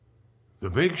The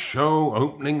Big Show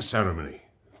Opening Ceremony,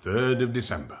 3rd of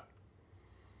December.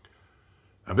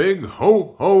 A big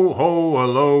ho, ho, ho,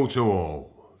 hello to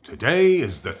all. Today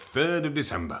is the 3rd of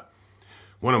December.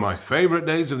 One of my favourite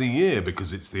days of the year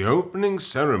because it's the opening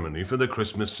ceremony for the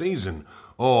Christmas season,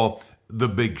 or the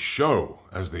Big Show,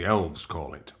 as the elves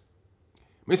call it.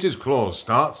 Mrs. Claus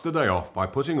starts the day off by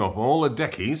putting up all the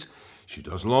deckies. She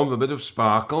does love a bit of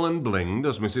sparkle and bling,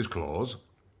 does Mrs. Claus.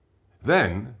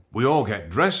 Then we all get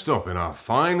dressed up in our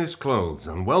finest clothes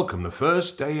and welcome the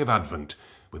first day of Advent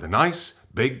with a nice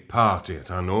big party at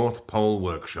our North Pole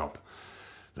workshop.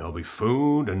 There'll be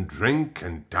food and drink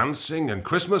and dancing and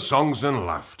Christmas songs and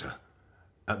laughter.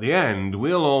 At the end,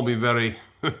 we'll all be very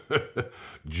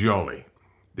jolly.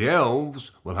 The elves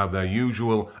will have their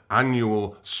usual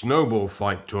annual snowball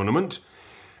fight tournament,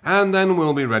 and then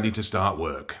we'll be ready to start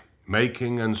work,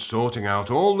 making and sorting out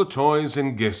all the toys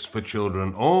and gifts for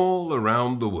children all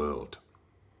around the world.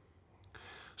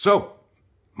 So,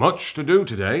 much to do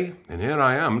today, and here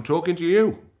I am talking to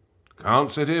you.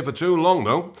 Can't sit here for too long,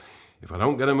 though. If I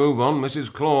don't get a move on,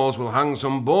 Mrs. Claus will hang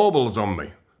some baubles on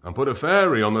me and put a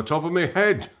fairy on the top of my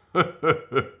head.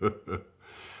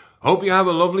 Hope you have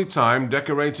a lovely time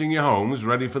decorating your homes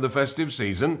ready for the festive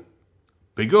season.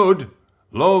 Be good.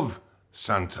 Love,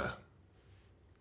 Santa.